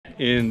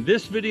In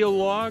this video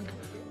log,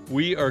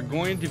 we are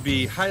going to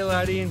be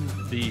highlighting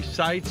the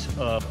sites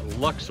of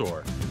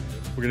Luxor.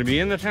 We're going to be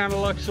in the town of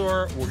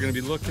Luxor. We're going to be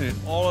looking at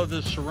all of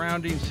the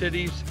surrounding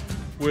cities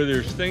where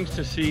there's things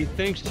to see,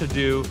 things to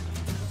do,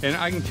 and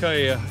I can tell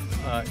you,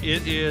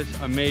 it is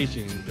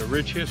amazing, the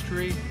rich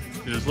history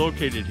that is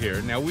located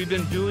here. Now, we've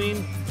been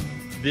doing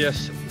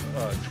this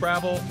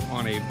travel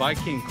on a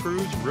Viking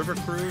cruise, river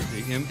cruise,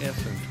 the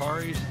MS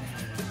Antares.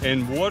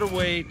 And what a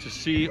way to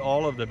see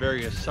all of the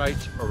various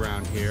sites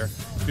around here.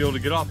 Be able to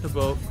get off the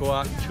boat, go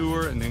out and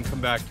tour, and then come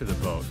back to the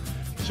boat.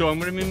 So I'm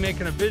going to be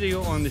making a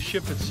video on the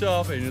ship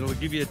itself, and it'll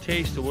give you a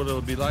taste of what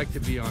it'll be like to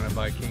be on a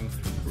Viking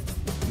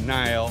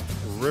Nile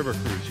river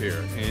cruise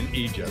here in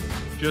Egypt.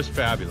 Just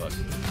fabulous.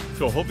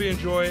 So hope you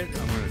enjoy it.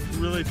 I'm going to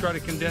really try to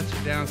condense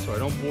it down so I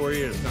don't bore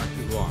you, it's not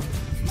too long.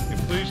 And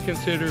please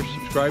consider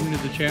subscribing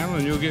to the channel,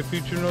 and you'll get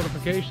future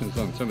notifications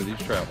on some of these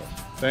travels.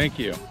 Thank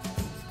you.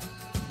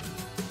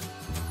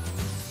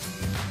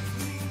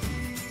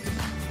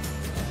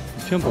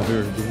 The temple here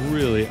is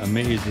really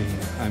amazing.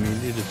 I mean,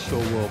 it is so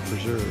well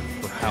preserved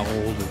for how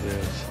old it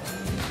is.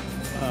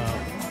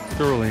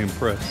 Thoroughly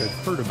impressed. I've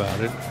heard about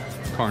it,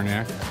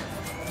 Karnak,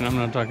 and I'm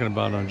not talking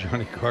about on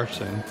Johnny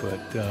Carson,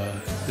 but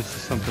this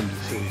is something to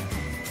see.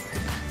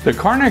 The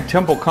Karnak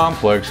temple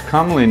complex,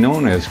 commonly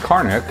known as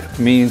Karnak,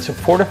 means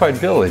fortified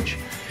village,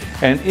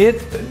 and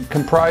it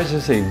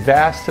comprises a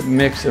vast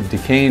mix of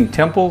decaying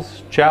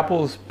temples,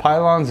 chapels,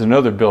 pylons, and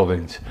other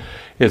buildings.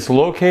 It's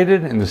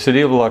located in the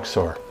city of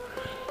Luxor.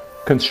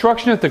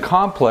 Construction at the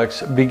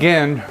complex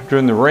began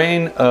during the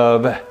reign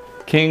of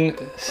King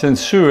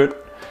Sensuit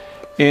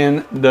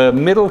in the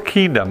Middle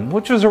Kingdom,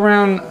 which was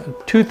around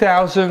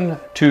 2000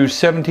 to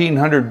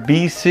 1700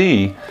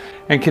 BC,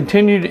 and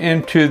continued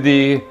into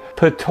the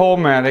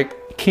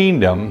Ptolemaic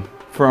Kingdom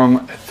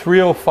from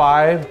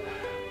 305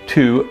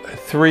 to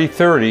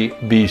 330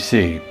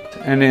 BC.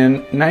 And in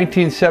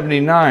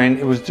 1979,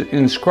 it was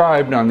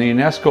inscribed on the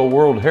UNESCO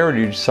World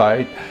Heritage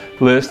Site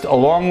list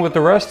along with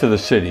the rest of the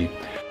city.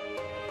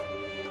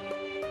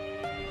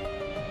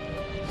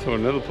 So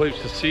another place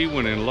to see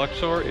when in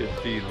Luxor is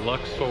the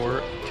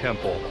Luxor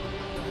Temple.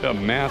 A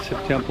massive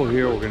temple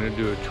here. We're going to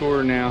do a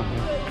tour now.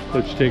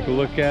 Let's take a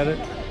look at it.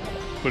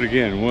 But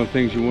again, one of the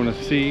things you want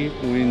to see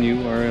when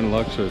you are in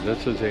Luxor,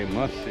 this is a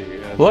must-see.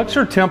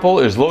 Luxor Temple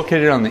is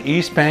located on the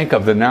east bank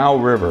of the Nile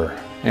River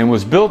and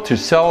was built to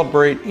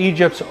celebrate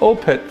Egypt's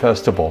Opet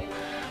festival.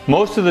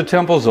 Most of the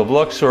temples of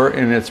Luxor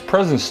in its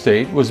present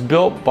state was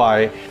built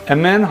by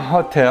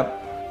Amenhotep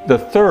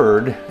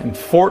III in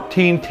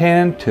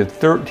 1410 to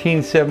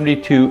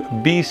 1372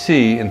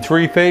 BC in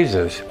 3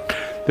 phases.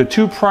 The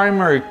two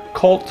primary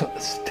cult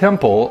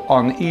temples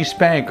on the east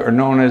bank are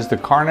known as the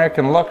Karnak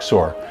and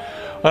Luxor.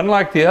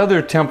 Unlike the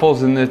other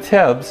temples in the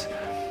Thebes,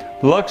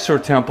 Luxor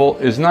Temple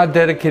is not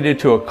dedicated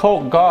to a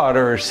cult god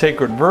or a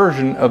sacred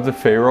version of the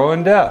Pharaoh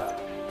in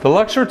death. The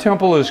Luxor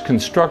Temple is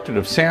constructed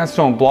of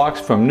sandstone blocks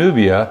from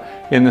Nubia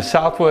in the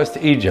southwest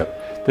Egypt.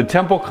 The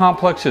temple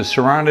complex is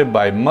surrounded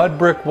by mud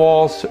brick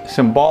walls,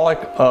 symbolic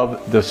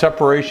of the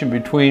separation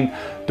between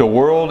the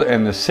world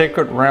and the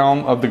sacred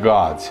realm of the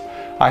gods.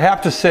 I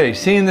have to say,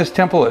 seeing this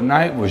temple at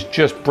night was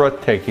just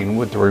breathtaking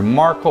with the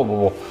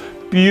remarkable,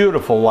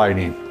 beautiful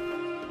lighting.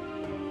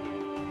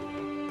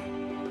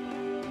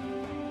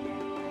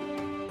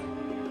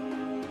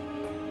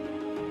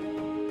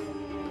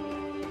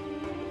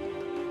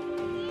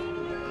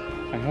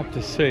 I have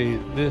to say,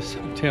 this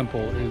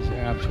temple is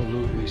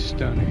absolutely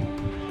stunning.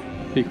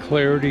 The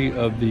clarity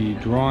of the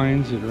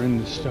drawings that are in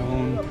the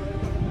stone,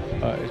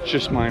 it's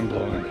just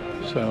mind-blowing.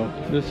 So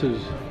this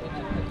is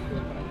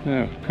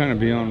kind of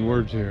beyond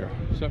words here.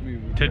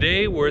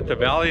 Today we're at the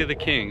Valley of the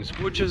Kings,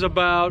 which is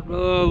about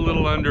a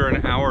little under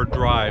an hour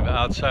drive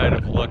outside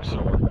of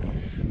Luxor.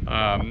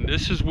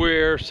 This is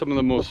where some of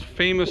the most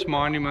famous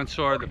monuments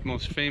are, the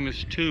most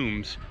famous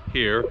tombs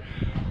here.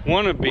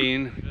 One of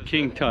being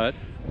King Tut.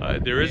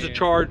 There is a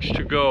charge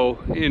to go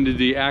into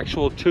the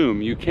actual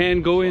tomb. You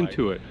can go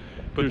into it,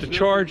 but the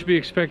charge be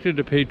expected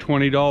to pay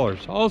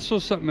 $20. Also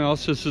something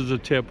else, this is a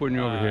tip when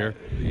you're over here.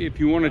 If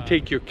you want to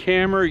take your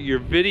camera, your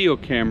video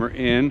camera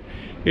in,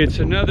 it's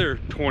another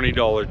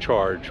 $20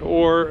 charge,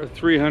 or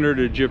 300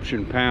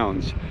 Egyptian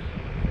pounds.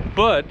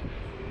 But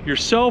your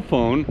cell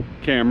phone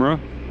camera,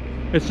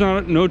 it's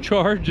no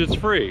charge, it's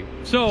free.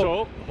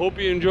 So hope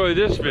you enjoy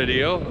this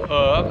video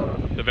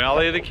of the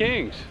Valley of the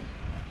Kings.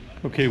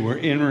 Okay, we're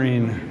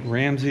entering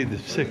Ramses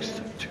VI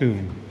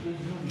tomb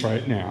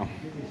right now.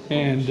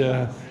 And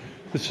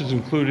this is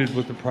included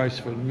with the price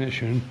of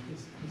admission.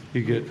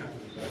 You get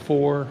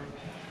 4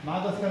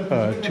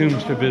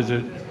 tombs to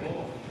visit,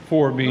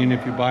 4 being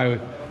if you buy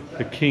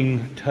the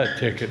King Tut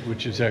ticket,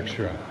 which is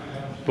extra.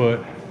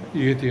 But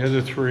you get the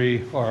other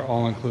 3 are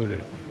all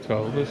included.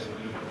 So this,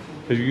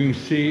 as you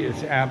can see,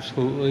 it's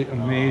absolutely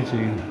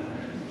amazing.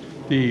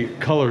 The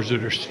colors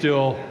that are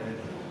still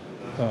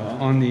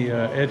on the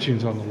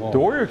etchings on the wall. The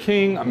warrior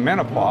king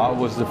Amenhotep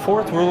was the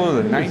 4th ruler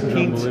of the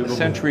 19th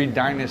century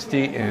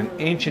dynasty in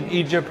ancient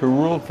Egypt, who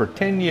ruled for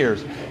 10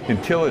 years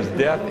until his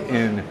death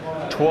in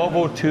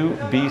 1202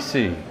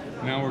 BC.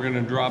 Now we're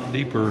gonna drop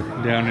deeper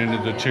down into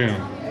the tomb.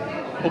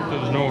 Hope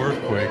there's no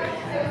earthquake.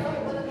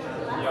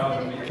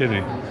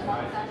 Kidding.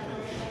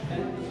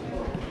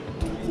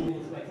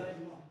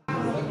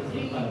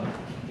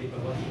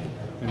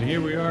 And here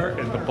we are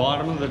at the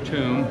bottom of the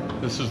tomb.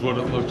 This is what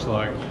it looks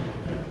like.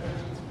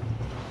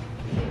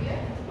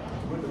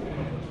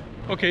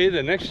 Okay,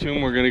 the next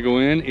tomb we're gonna go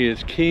in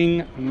is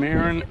King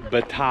Marin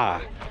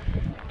Bata.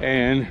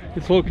 And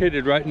it's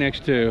located right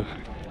next to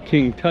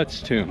King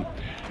Tut's tomb.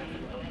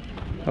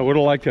 I would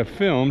have liked to have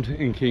filmed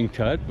in King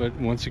Tut, but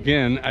once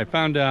again, I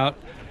found out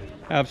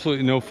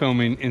absolutely no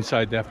filming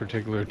inside that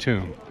particular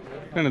tomb.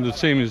 Kind of the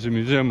same as the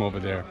museum over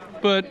there,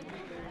 but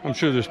I'm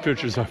sure there's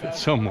pictures of it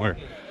somewhere.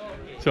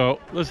 So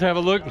let's have a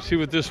look and see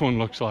what this one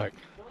looks like.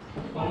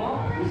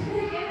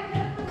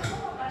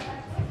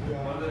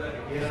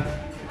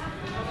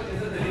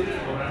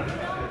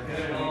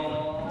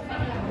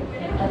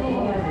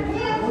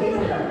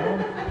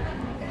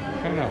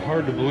 Kind of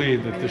hard to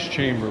believe that this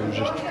chamber was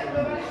just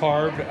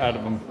carved out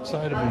of the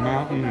side of a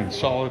mountain in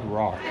solid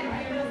rock.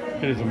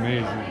 It is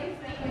amazing.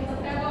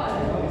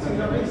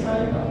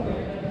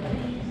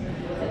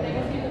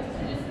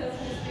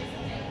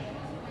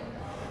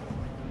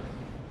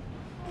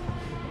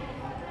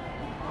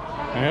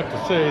 I have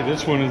to say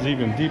this one is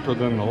even deeper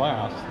than the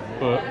last,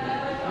 but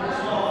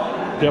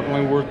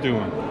definitely worth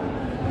doing.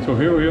 So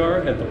here we are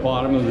at the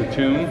bottom of the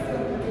tomb.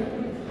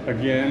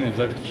 Again, as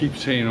I keep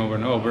saying over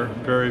and over,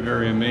 very,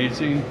 very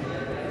amazing.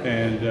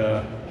 And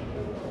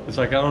it's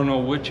like, I don't know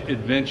which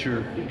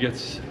adventure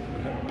gets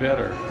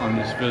better on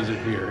this visit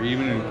here,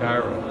 even in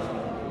Cairo.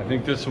 I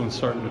think this one's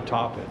starting to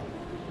top it.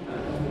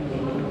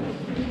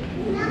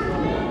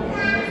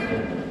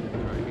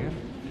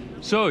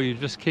 So you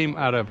just came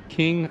out of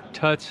King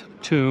Tut's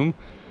tomb.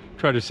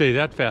 Try to say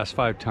that fast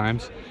 5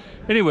 times.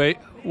 Anyway,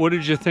 what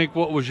did you think?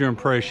 What was your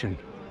impression?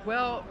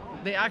 Well,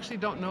 they actually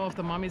don't know if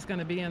the mummy's going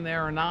to be in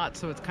there or not,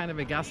 so it's kind of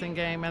a guessing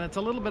game, and it's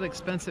a little bit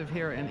expensive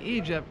here in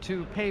Egypt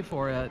to pay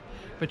for it,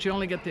 but you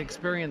only get the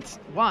experience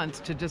once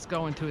to just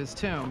go into his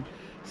tomb.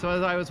 So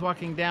as I was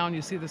walking down,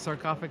 you see the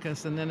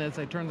sarcophagus, and then as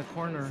I turned the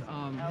corner,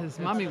 his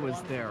mummy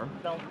was there.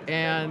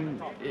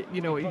 And,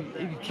 you know,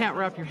 you can't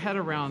wrap your head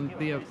around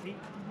the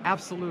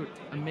absolute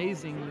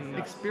amazing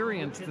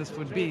experience this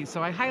would be.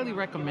 So I highly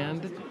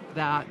recommend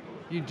that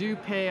you do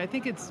pay, I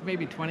think it's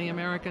maybe 20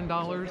 American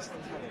dollars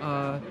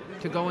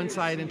to go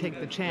inside and take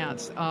the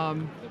chance.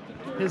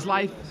 His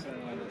life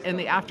and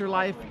the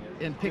afterlife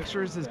in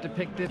pictures is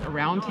depicted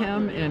around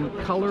him in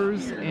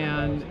colors,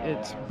 and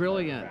it's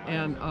brilliant.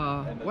 And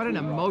what an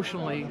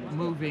emotionally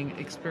moving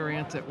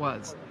experience it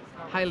was.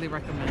 Highly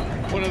recommend.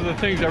 One of the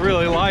things I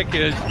really like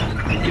is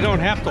you don't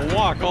have to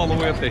walk all the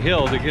way up the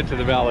hill to get to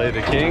the Valley of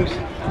the Kings.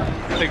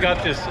 They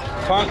got this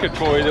Tonka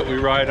toy that we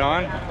ride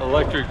on,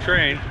 electric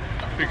train,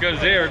 because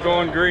they are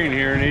going green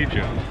here in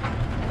Egypt.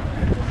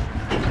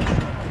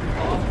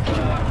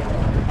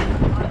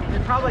 They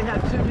probably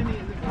had too many.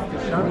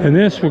 And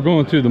this, we're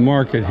going through the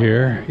market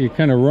here. You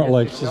kind of run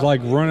like, it's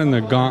like running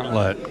the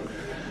gauntlet.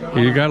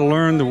 You got to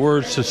learn the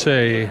words to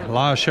say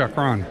La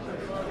Shakran.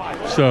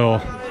 So,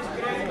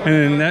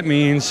 and that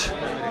means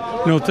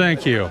no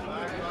thank you.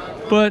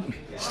 But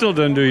still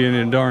doesn't do you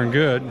any darn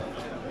good.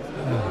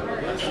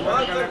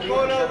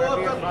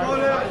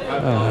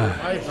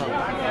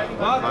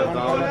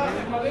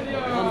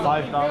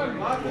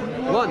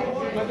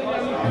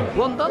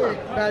 $1.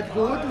 Bad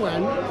good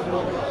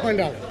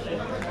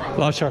 $1.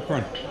 La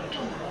Shakran.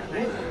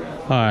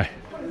 Hi.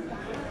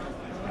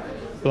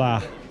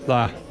 Blah,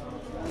 blah.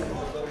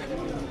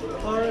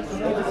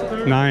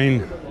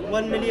 9.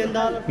 $1 million.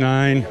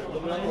 9.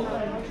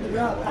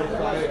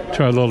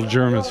 Try a little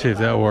German, see if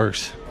that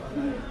works.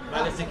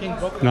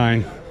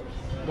 9.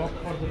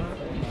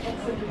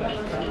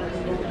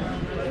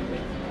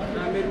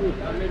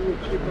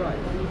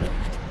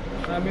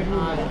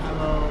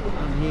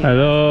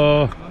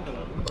 Hello.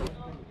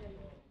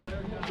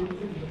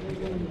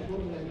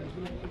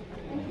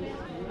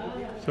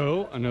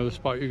 So another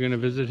spot you're going to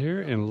visit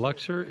here in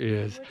Luxor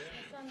is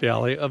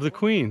Valley of the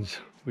Queens.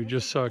 We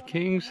just saw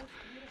Kings.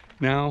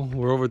 Now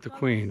we're over at the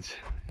Queens.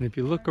 And if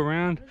you look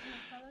around,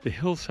 the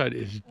hillside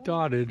is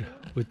dotted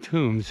with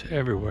tombs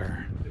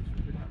everywhere.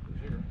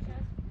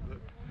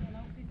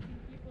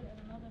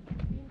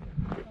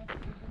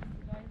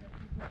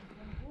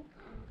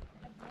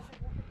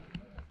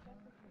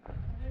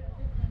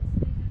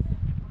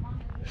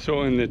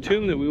 So in the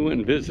tomb that we went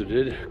and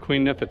visited,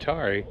 Queen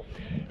Nefertari,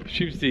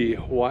 she was the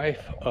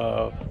wife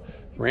of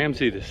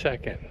Ramses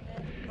II.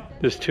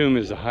 This tomb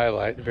is a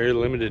highlight, a very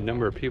limited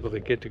number of people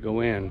that get to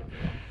go in.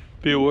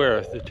 Be aware,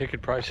 the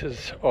ticket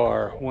prices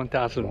are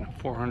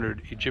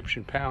 1,400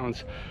 Egyptian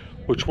pounds,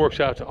 which works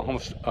out to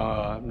almost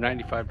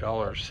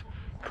 $95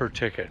 per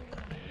ticket.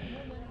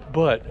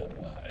 But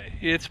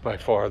it's by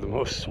far the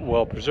most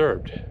well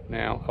preserved.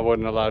 Now, I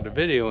wasn't allowed to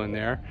video in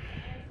there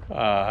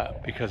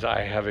because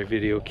I have a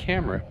video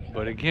camera.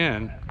 But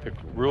again, the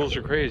rules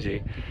are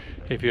crazy.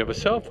 If you have a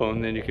cell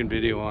phone, then you can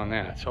video on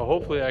that. So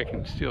hopefully I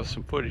can steal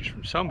some footage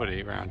from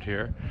somebody around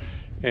here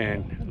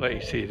and let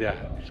you see that.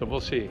 So we'll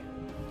see.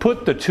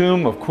 put the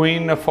tomb of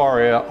Queen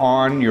Nefaria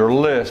on your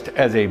list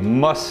as a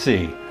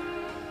must-see.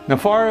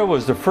 Nefaria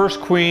was the first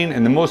queen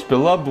and the most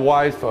beloved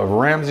wife of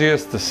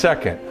Ramses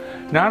II.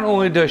 Not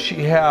only does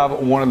she have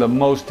one of the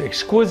most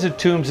exquisite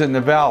tombs in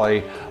the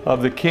valley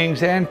of the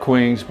kings and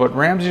queens, but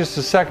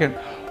Ramses II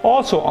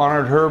also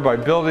honored her by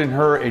building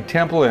her a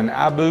temple in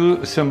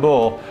Abu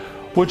Simbel,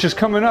 which is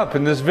coming up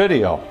in this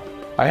video.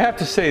 I have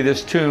to say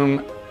this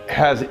tomb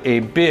has a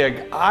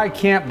big "I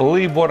can't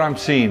believe what I'm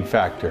seeing"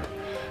 factor.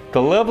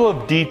 The level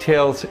of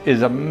details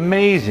is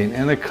amazing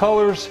and the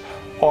colors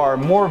are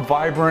more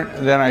vibrant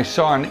than I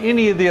saw in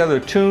any of the other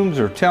tombs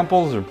or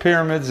temples or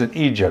pyramids in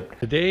Egypt.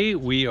 Today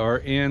we are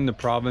in the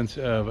province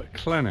of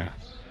Qena,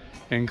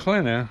 and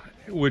Qena,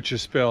 which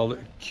is spelled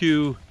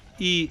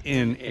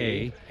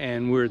Q-E-N-A,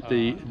 and we're at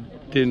the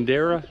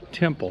Dendera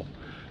temple.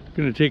 I'm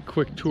going to take a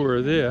quick tour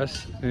of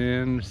this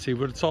and see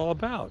what it's all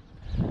about.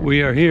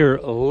 We are here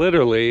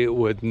literally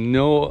with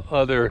no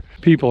other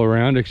people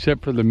around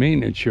except for the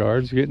maintenance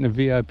yards getting a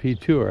VIP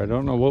tour. I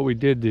don't know what we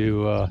did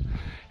to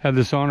have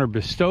this honor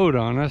bestowed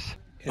on us.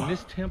 And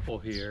this temple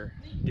here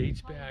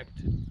dates back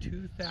to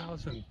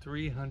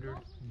 2300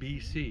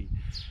 BC.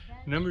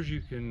 Numbers you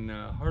can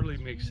hardly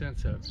make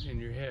sense of in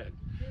your head.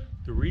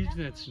 The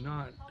reason it's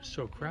not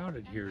so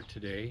crowded here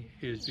today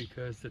is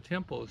because the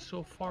temple is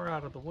so far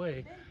out of the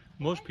way,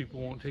 most people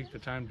won't take the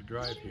time to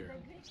drive here.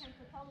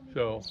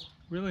 So,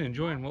 really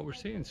enjoying what we're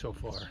seeing so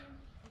far.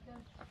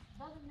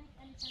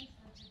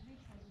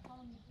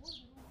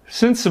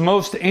 Since the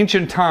most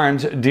ancient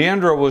times,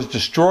 Dendera was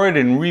destroyed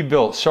and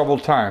rebuilt several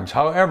times.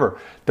 However,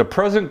 the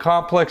present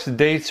complex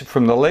dates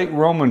from the late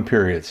Roman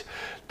periods.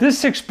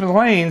 This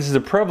explains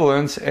the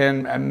prevalence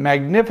and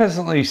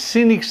magnificently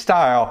scenic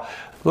style,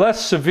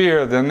 less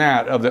severe than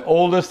that of the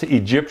oldest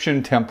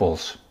Egyptian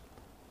temples.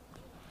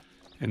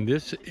 And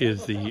this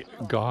is the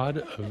god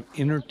of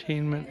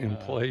entertainment and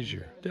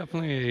pleasure.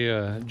 Definitely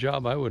a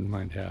job I wouldn't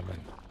mind having.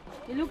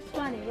 It looks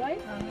funny, right?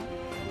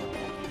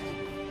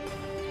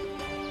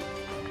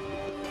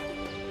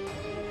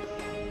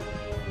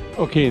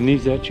 Okay, in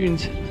these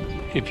etchings,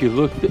 if you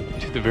look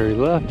to the very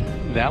left,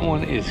 that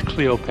one is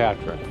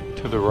Cleopatra.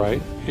 To the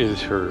right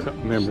is her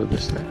member of the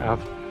staff.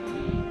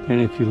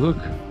 And if you look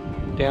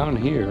down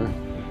here,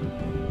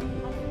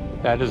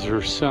 that is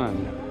her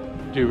son.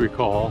 Do you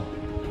recall?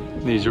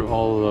 These are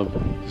all of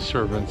the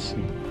servants.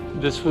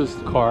 This was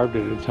carved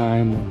at a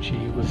time when she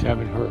was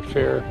having her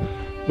affair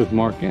with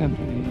Mark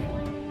Antony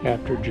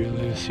after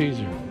Julius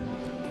Caesar.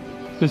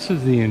 This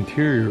is the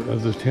interior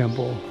of the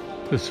temple.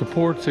 The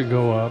supports that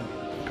go up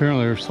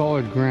apparently are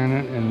solid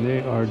granite and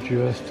they are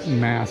just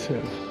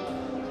massive.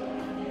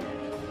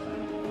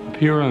 Up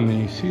here on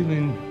the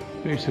ceiling,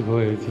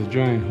 basically it's a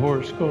giant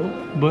horoscope,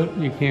 but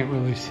you can't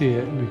really see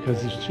it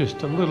because it's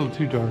just a little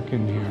too dark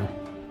in here.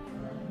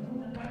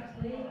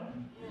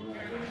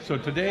 So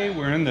today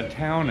we're in the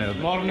town of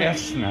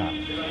Esna,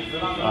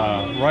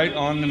 right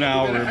on the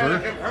Nile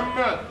River,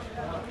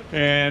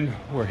 and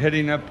we're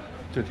heading up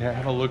to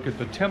have a look at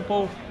the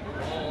temple,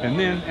 and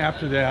then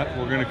after that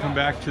we're going to come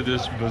back to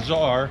this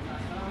bazaar,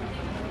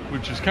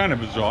 which is kind of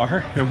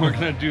bizarre, and we're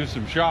going to do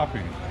some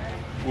shopping,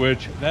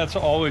 which that's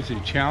always a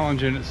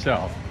challenge in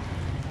itself.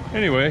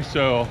 Anyway,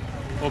 so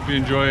hope you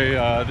enjoy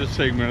this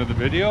segment of the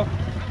video.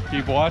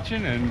 Keep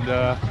watching, and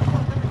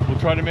we'll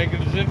try to make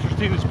it as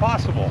interesting as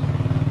possible.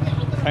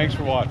 Thanks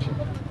for watching.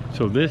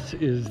 So this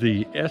is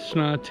the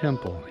Esna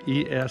temple,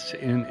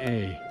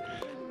 E-S-N-A.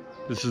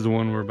 This is the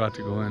one we're about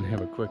to go in and have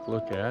a quick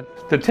look at.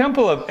 The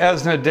temple of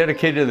Esna,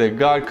 dedicated to the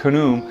god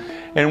Khnum,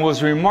 and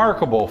was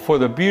remarkable for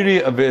the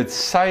beauty of its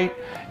site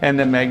and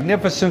the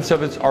magnificence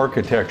of its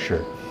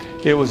architecture.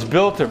 It was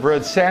built of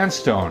red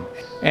sandstone,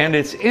 and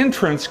its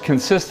entrance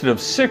consisted of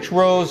 6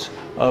 rows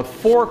of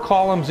 4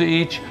 columns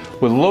each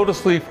with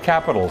lotus leaf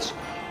capitals,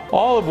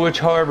 all of which,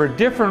 however,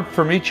 different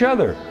from each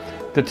other.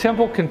 The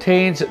temple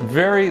contains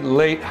very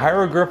late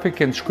hieroglyphic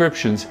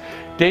inscriptions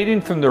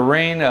dating from the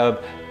reign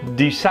of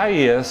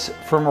Decius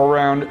from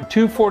around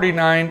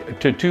 249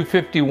 to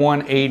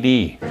 251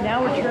 AD.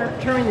 Now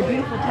we're touring the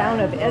beautiful town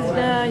of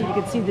Esna. You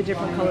can see the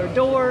different colored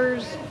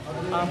doors.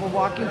 We're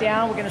walking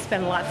down. We're going to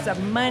spend lots of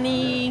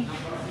money,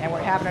 and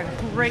we're having a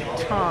great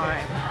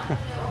time.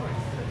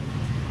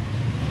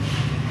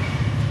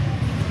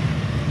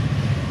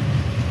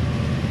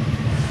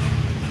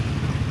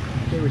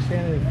 We're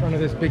standing in front of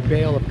this big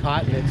bale of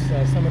cotton.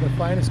 It's some of the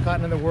finest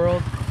cotton in the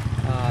world.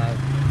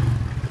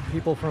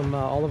 People from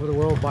all over the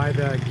world buy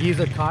the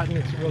Giza cotton.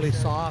 It's really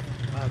soft.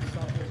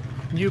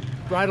 New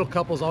bridal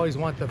couples always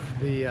want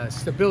the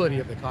stability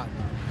of the cotton.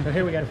 So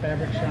here we got a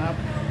fabric shop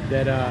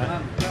that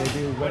they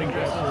do wedding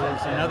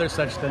dresses and other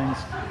such things.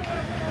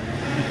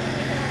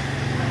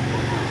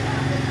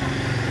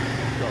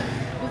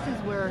 This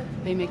is where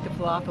they make the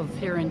falafels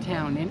here in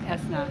town, in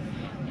Esna.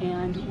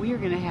 And we are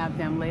going to have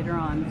them later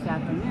on this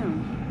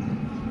afternoon.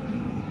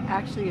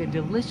 Actually, a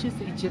delicious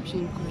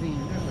Egyptian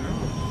cuisine.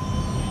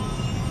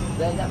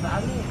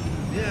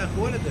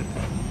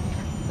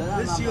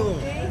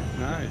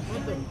 Nice.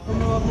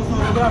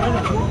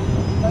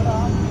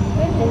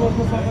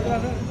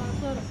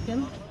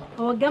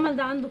 هو الجمل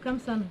ده عنده كام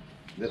سنة؟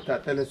 ده بتاع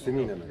 3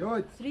 سنين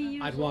انا. 3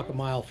 years. I'd walk a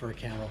mile for a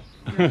camel.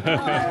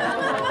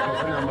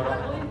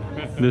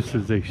 This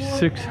is a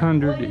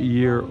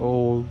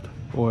 600-year-old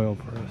oil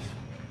press.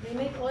 They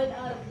make oil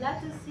out of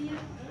lettuce here.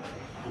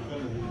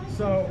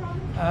 So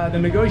the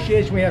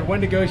negotiation, we had one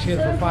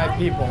negotiator for 5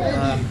 people.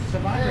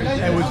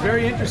 It was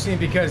very interesting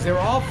because they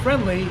were all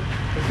friendly,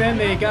 but then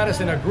they got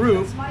us in a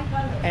group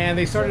and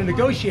they started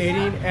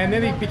negotiating, and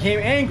then they became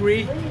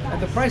angry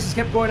and the prices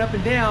kept going up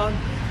and down.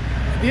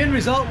 The end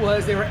result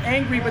was they were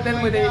angry, but then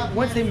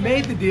once they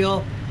made the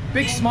deal,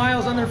 big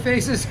smiles on their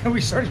faces, and we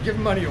started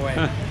giving money away.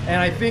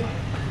 And I think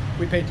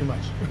we paid too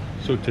much.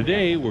 So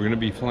today we're going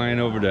to be flying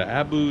over to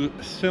Abu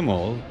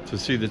Simbel to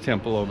see the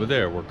temple over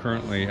there.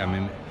 I'm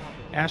in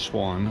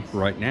Aswan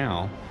right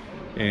now,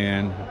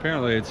 and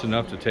apparently it's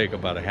enough to take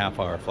about a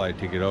half-hour flight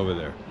to get over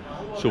there.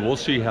 So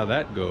we'll see how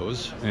that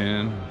goes,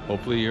 and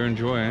hopefully you're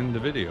enjoying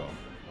the video.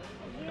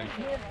 Thank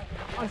you.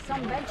 On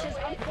some benches,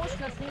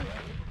 unfortunately,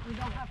 we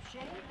don't have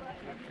shade for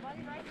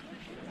everybody, right?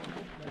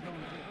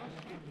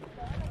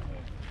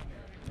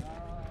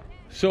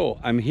 So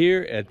I'm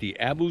here at the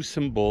Abu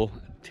Simbel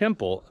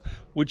temple,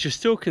 which is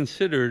still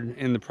considered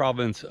in the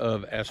province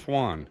of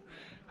Aswan.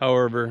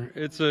 However,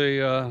 it's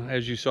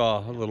as you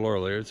saw a little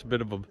earlier, it's a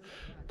bit of a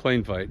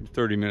plane fight,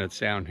 30 minutes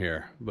down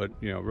here, but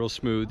you know, real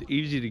smooth,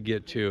 easy to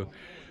get to.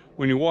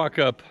 When you walk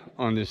up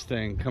on this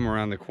thing, come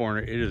around the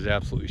corner, it is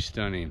absolutely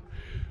stunning.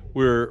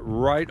 We're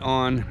right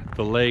on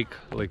the Lake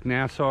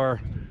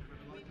Nasser.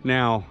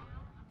 Now,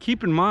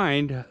 keep in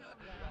mind,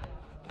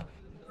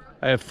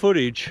 I have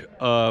footage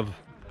of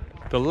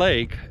the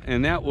lake,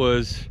 and that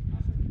was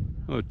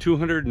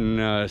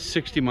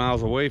 260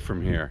 miles away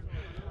from here.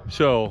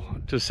 So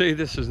to say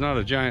this is not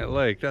a giant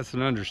lake, that's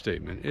an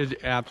understatement. It's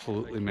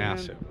absolutely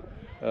massive.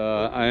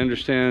 I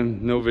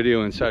understand no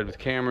video inside with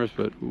cameras,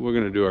 but we're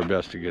going to do our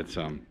best to get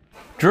some.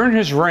 During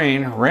his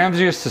reign,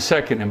 Ramses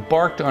II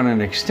embarked on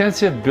an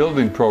extensive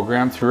building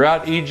program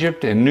throughout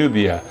Egypt and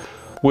Nubia,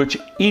 which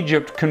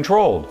Egypt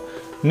controlled.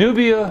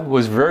 Nubia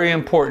was very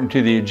important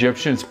to the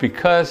Egyptians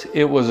because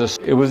it was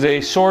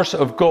a source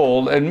of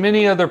gold and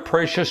many other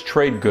precious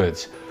trade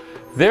goods.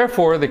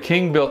 Therefore, the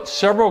king built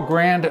several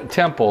grand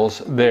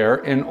temples there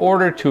in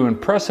order to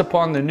impress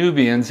upon the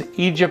Nubians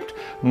Egypt's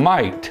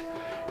might,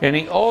 and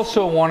he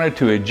also wanted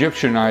to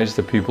Egyptianize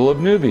the people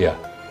of Nubia.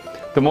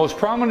 The most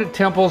prominent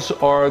temples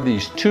are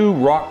these 2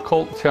 rock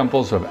cult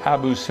temples of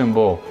Abu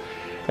Simbel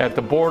at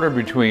the border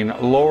between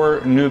Lower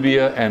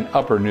Nubia and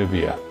Upper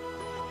Nubia.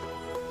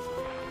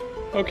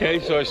 Okay,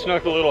 so I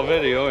snuck a little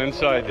video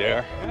inside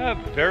there.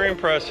 Very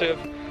impressive,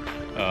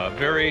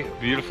 very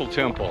beautiful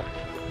temple.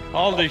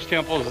 All of these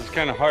temples, it's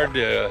kind of hard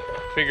to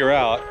figure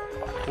out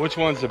which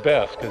one's the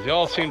best because they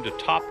all seem to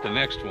top the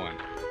next one.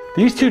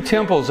 These 2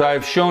 temples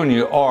I've shown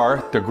you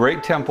are the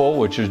Great Temple,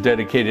 which is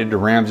dedicated to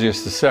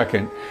Ramses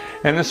II,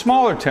 and the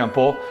smaller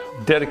temple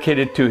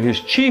dedicated to his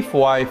chief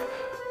wife,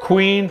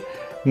 Queen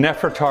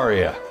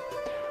Nefertari.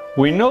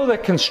 We know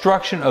that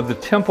construction of the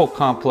temple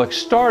complex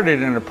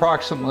started in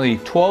approximately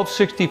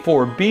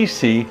 1264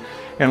 BC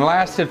and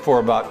lasted for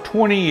about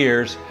 20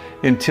 years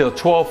until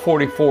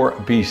 1244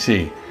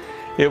 BC.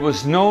 It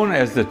was known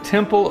as the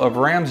Temple of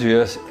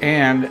Ramses,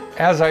 and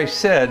as I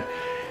said,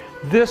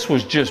 this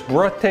was just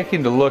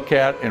breathtaking to look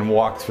at and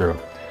walk through.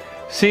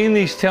 Seeing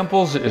these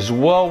temples is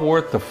well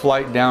worth the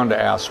flight down to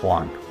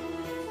Aswan.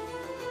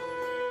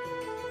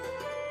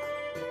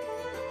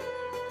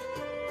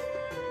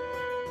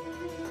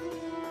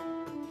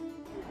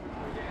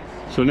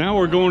 So now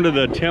we're going to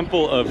the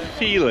Temple of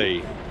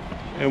Philae,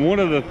 and one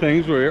of the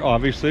things we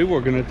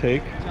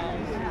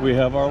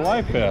have our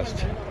life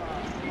vest.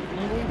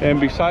 And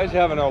besides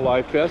having our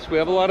life vest, we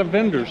have a lot of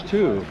vendors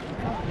too.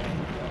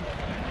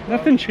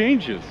 Nothing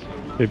changes.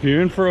 If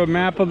you're in for a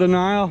map of the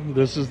Nile,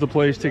 this is the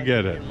place to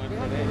get it.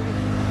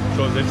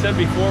 So as I said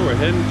before, we're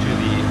heading to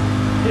the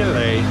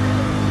Philae,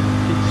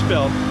 it's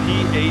spelled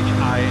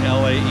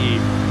P-H-I-L-A-E,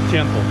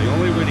 temple. The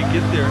only way to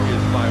get there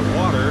is by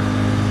water,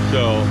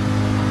 so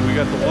we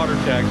got the water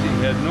taxi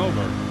heading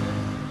over.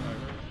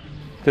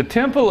 The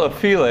Temple of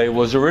Philae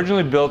was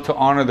originally built to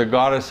honor the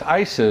goddess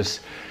Isis.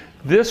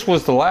 This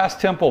was the last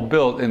temple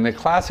built in the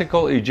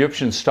classical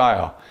Egyptian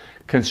style.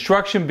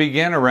 Construction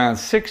began around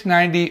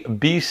 690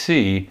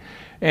 BC,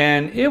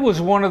 and it was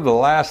one of the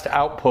last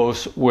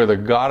outposts where the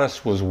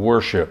goddess was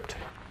worshipped.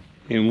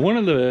 And one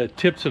of the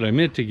tips that I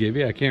meant to give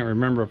you, I can't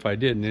remember if I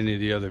did in any of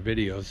the other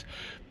videos,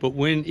 but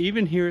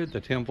even here at the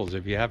temples,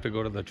 if you have to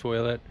go to the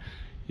toilet,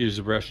 use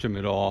the restroom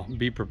at all,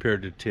 be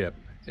prepared to tip.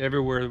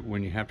 Everywhere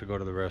when you have to go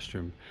to the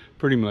restroom,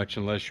 pretty much,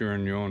 unless you're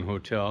in your own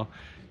hotel,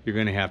 you're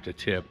going to have to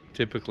tip.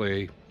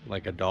 Typically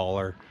like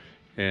 $1,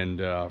 and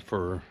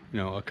for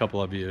a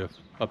couple of you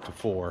up to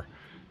 4,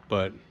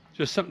 but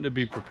just something to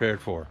be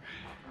prepared for.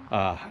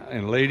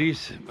 And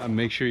ladies,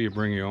 make sure you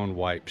bring your own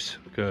wipes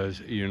because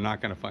you're not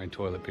going to find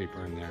toilet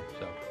paper in there.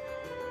 So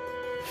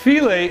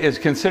Philae is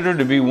considered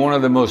to be one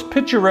of the most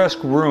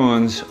picturesque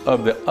ruins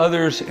of the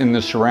others in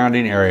the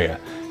surrounding area,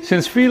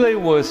 since Philae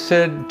was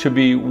said to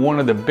be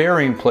one of the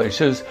burying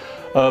places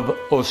of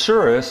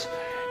Osiris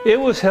It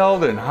was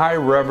held in high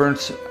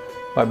reverence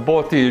by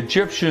both the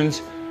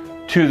Egyptians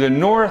to the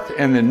north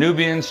and the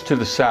Nubians to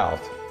the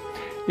south.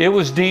 It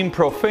was deemed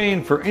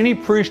profane for any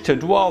priest to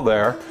dwell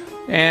there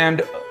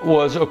and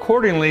was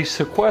accordingly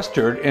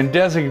sequestered and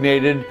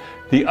designated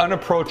the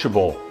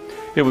unapproachable.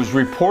 It was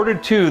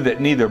reported too that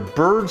neither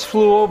birds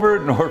flew over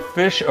it nor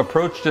fish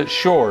approached its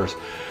shores,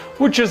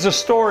 which is a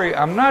story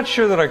I'm not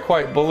sure that I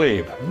quite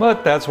believe,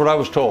 but that's what I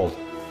was told.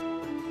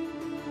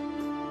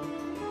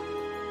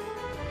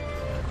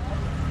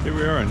 Here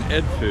we are in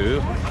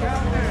Edfu,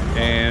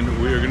 and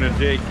we are going to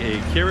take a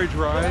carriage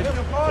ride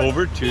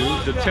over to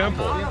the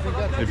temple.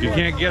 If you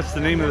can't guess the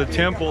name of the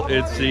temple,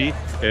 it's the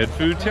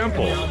Edfu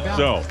Temple.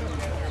 So,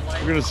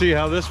 we're going to see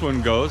how this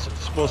one goes.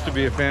 It's supposed to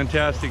be a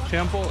fantastic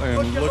temple,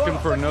 and looking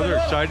for another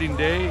exciting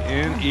day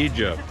in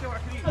Egypt.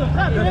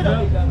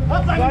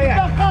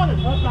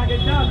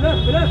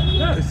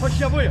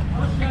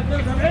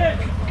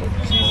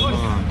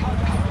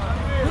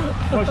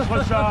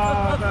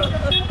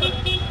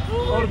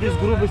 Or this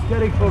group is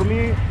caring for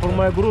me, for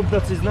my group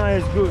that is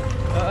nice, good.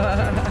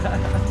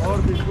 Or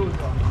this good.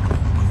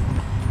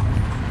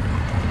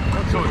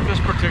 So at this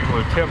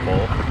particular temple,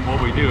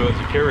 what we do is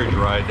a carriage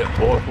ride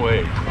both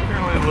ways.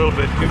 Apparently a little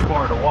bit too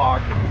far to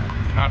walk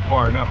and not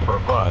far enough for a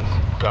bus.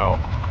 So,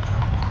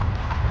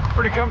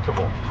 pretty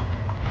comfortable.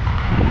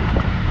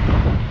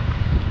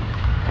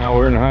 Now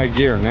we're in high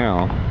gear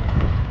now.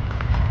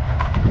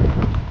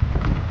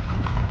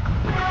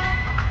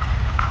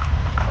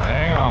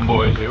 Hang on,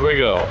 boys, here we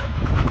go.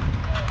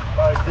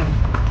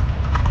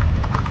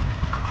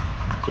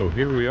 So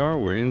here we are,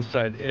 we're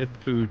inside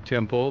Edfu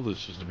Temple.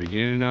 This is the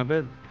beginning of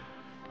it.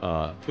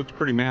 Looks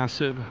pretty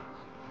massive.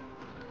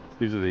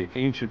 These are the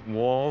ancient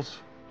walls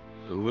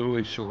that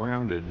literally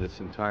surrounded this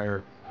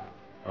entire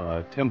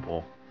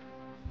temple.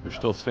 They're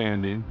still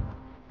standing.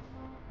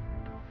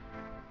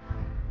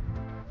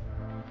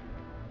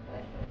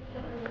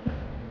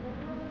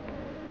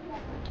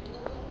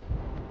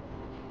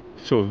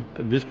 So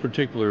this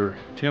particular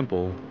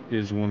temple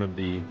is one of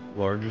the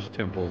largest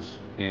temples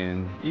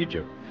in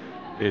Egypt.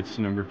 It's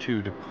number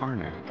 2 to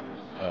Karnak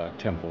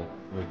temple,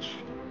 which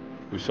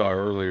we saw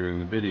earlier in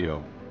the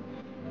video.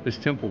 This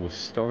temple was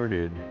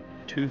started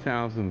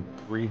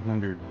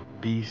 2300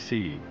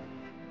 BC,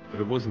 but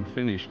it wasn't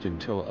finished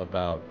until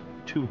about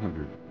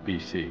 200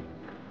 BC.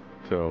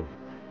 So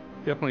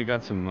definitely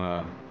got some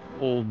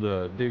old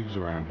digs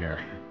around here.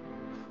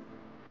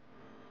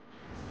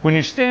 When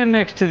you stand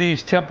next to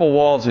these temple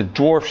walls, it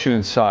dwarfs you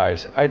in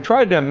size. I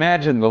tried to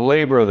imagine the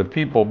labor of the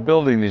people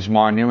building these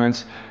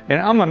monuments,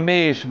 and I'm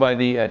amazed by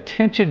the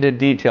attention to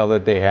detail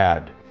that they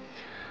had.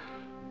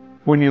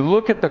 When you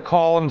look at the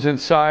columns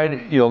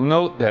inside, you'll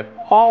note that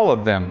all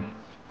of them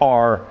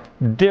are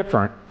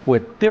different,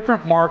 with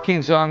different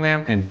markings on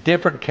them and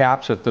different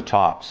caps at the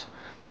tops.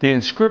 The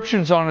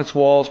inscriptions on its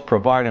walls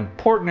provide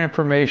important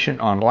information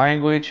on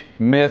language,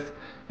 myth,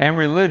 and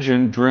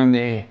religion during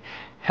the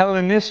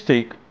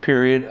Hellenistic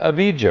period of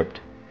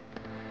Egypt.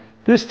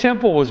 This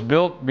temple was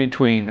built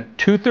between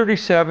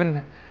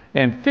 237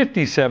 and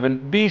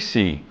 57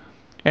 BC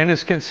and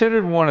is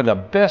considered one of the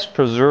best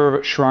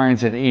preserved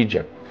shrines in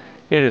Egypt.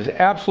 It is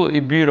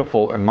absolutely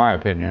beautiful in my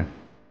opinion.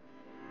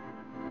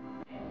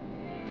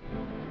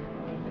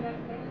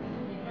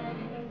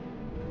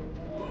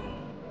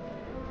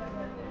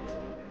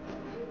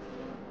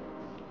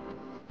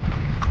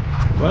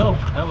 Well,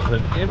 that was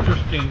an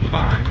interesting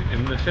time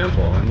in the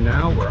temple, and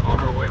now we're on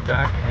our way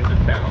back into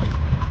town.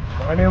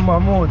 My name is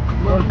Mahmoud.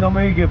 Welcome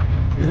Egypt.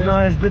 It's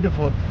nice,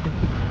 beautiful.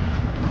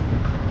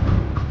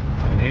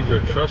 And he's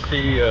our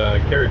trusty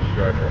carriage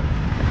driver.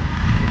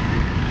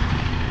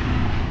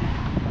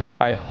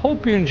 I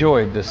hope you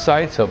enjoyed the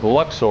sights of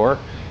Luxor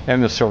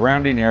and the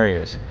surrounding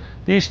areas.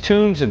 These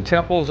tombs and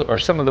temples are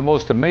some of the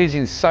most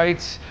amazing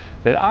sights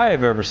that I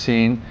have ever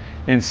seen,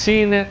 and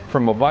seeing it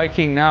from a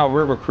Viking Nile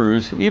River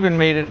cruise even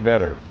made it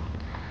better.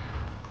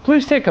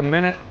 Please take a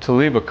minute to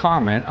leave a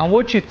comment on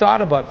what you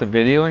thought about the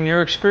video and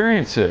your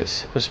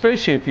experiences,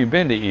 especially if you've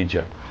been to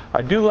Egypt.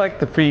 I do like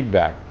the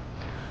feedback.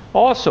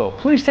 Also,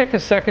 please take a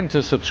second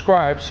to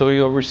subscribe so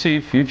you'll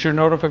receive future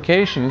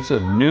notifications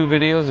of new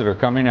videos that are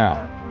coming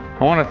out.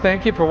 I want to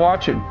thank you for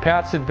watching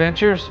Pat's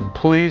Adventures, and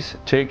please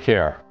take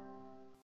care.